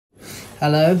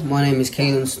Hello, my name is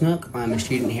Cailean Snook. I'm a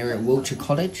student here at Wiltshire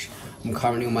College. I'm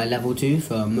currently on my level 2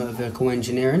 for motor vehicle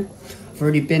engineering. I've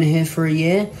already been here for a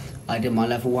year. I did my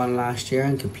level 1 last year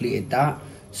and completed that.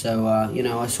 So, you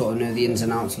know, I sort of know the ins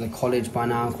and outs of the college by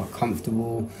now, quite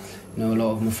comfortable. Know a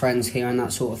lot of my friends here and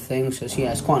that sort of thing. So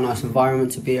yeah, it's quite a nice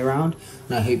environment to be around.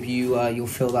 And I hope you'll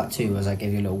feel that too as I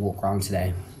give you a little walk around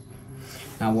today.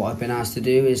 Now what I've been asked to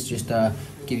do is just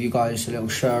give you guys a little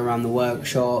show around the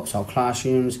workshops, our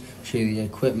classrooms, show you the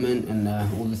equipment and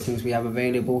all the things we have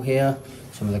available here,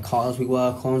 some of the cars we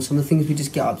work on, some of the things we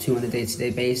just get up to on a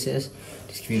day-to-day basis.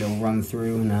 Just give you a little run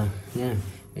through and yeah,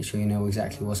 make sure you know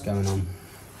exactly what's going on.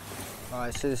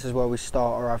 Alright, so this is where we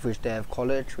start our average day of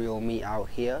college. We all meet out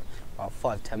here about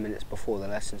 5-10 minutes before the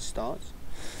lesson starts.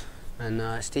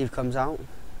 And Steve comes out,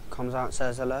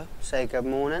 says hello, say good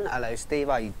morning. Hello Steve,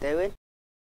 how you doing?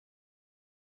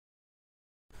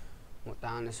 Walk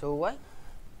down this hallway,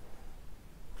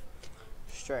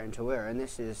 straight into here, and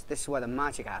this is where the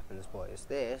magic happens, boys.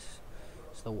 This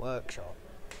is the workshop.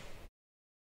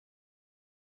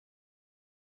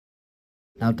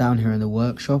 Now down here in the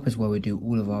workshop is where we do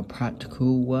all of our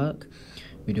practical work.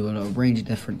 We do a lot of range of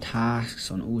different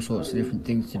tasks on all sorts of different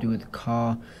things to do with the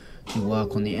car. We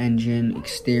work on the engine,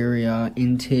 exterior,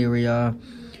 interior,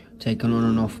 taking on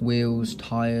and off wheels,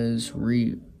 tyres,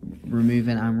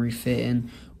 removing and refitting,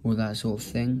 all that sort of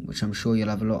thing, which I'm sure you'll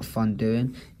have a lot of fun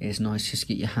doing. It's nice just to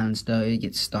get your hands dirty,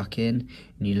 get stuck in,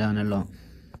 and you learn a lot.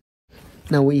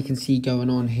 Now what you can see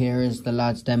going on here is the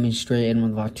lads demonstrating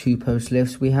one of our 2-post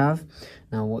lifts we have.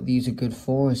 Now what these are good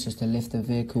for is just to lift the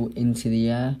vehicle into the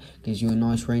air, gives you a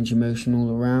nice range of motion all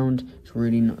around. It's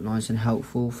really nice and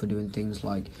helpful for doing things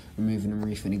like removing and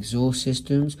refitting exhaust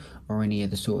systems or any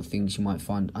other sort of things you might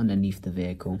find underneath the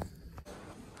vehicle.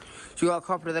 So we got a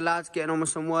couple of the lads getting on with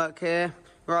some work here.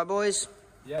 Right, boys?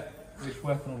 Yeah, we're just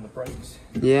working on the brakes.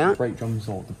 Yeah. The brake drum's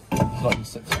not slightly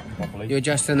set properly. You're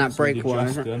adjusting that brake wire,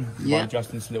 isn't it? Yeah. By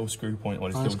adjusting this little screw point on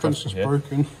this little adjuster here.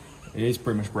 Broken. It is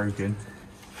pretty much broken.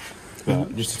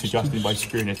 But just adjusting by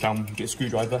screwing it down, get a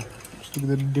screwdriver. Just give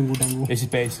it a dingle dangle. This is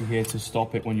basically here to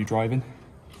stop it when you're driving.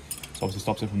 So obviously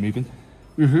stops it from moving.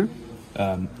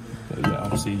 But yeah,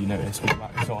 obviously you notice with the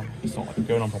back it's not like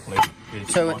going on properly.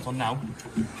 It's on now,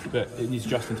 but it needs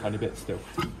adjusting a tiny bit still.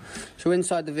 So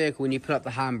inside the vehicle, when you put up the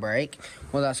handbrake,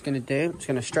 what that's going to do, it's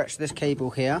going to stretch this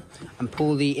cable here and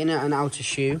pull the inner and outer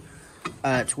shoe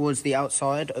towards the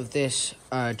outside of this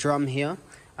drum here,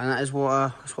 and that is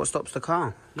what stops the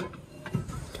car. Yep.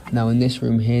 Now in this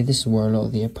room here, this is where a lot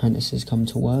of the apprentices come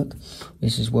to work.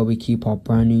 This is where we keep our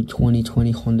brand new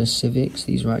 2020 Honda Civics.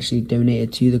 These were actually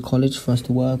donated to the college for us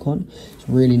to work on. It's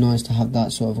really nice to have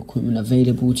that sort of equipment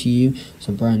available to you.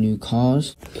 Some brand new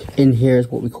cars. In here is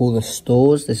what we call the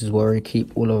stores. This is where we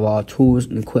keep all of our tools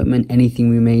and equipment, anything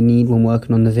we may need when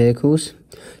working on the vehicles.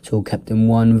 It's all kept in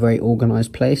one very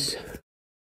organised place.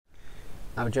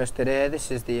 Now just here,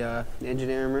 this is the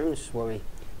engineering room. This is where we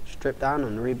strip down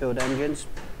and rebuild engines.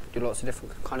 Do lots of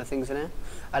different kind of things in here.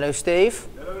 Hello Steve.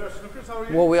 Hello there, Snookers, how are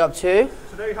you? What are we up to?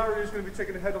 Today Harry is going to be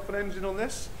taking the head off an engine on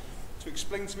this to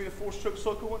explain to me the 4-stroke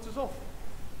cycle once it's off.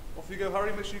 Off you go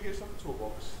Harry, make sure you get yourself a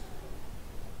toolbox.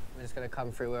 We're just going to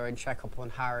come through here and check up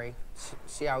on Harry,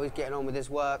 see how he's getting on with his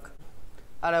work.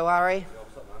 Hello Harry. Yeah,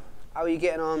 what's up, man? How are you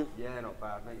getting on? Yeah, not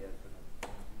bad, mate. Yeah.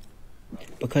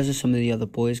 Because of some of the other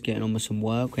boys getting on with some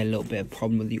work, we had a little bit of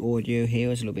problem with the audio here. It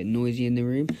was a little bit noisy in the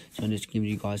room, so I'm just giving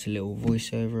you guys a little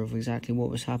voiceover of exactly what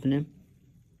was happening.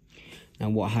 Now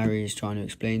what Harry is trying to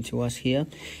explain to us here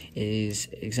is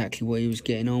exactly what he was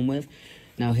getting on with.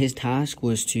 Now his task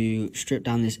was to strip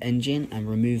down this engine and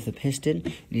remove the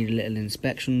piston. Need a little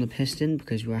inspection on the piston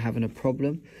because we were having a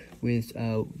problem with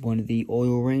one of the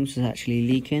oil rings was actually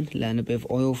leaking, letting a bit of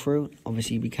oil through.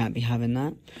 Obviously we can't be having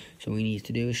that, so what we need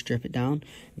to do is strip it down,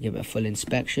 give it a full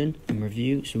inspection and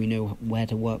review so we know where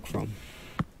to work from.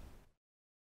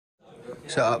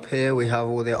 So up here we have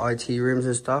all the IT rooms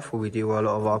and stuff where we do a lot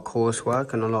of our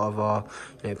coursework and a lot of our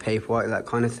paperwork, that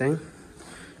kind of thing.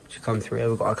 So come through here,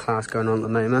 we've got a class going on at the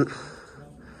moment.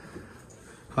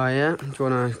 Hi, yeah, do you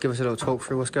want to give us a little talk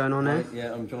through what's going on here?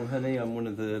 Yeah, I'm John Honey, I'm one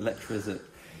of the lecturers at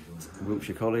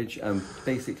Wiltshire College.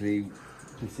 Basically,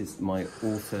 this is my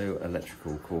auto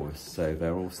electrical course, so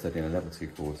they're all studying a level 2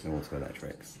 course in auto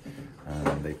electrics.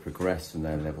 They progressed from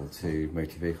their level 2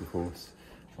 motor vehicle course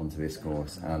onto this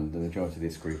course, and the majority of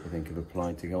this group I think have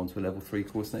applied to go onto a level 3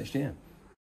 course next year.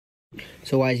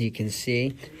 So as you can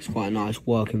see, it's quite a nice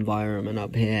work environment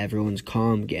up here. Everyone's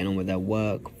calm, getting on with their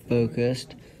work,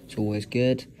 focused. It's always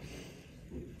good.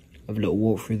 Have a little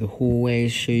walk through the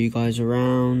hallways, show you guys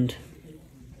around.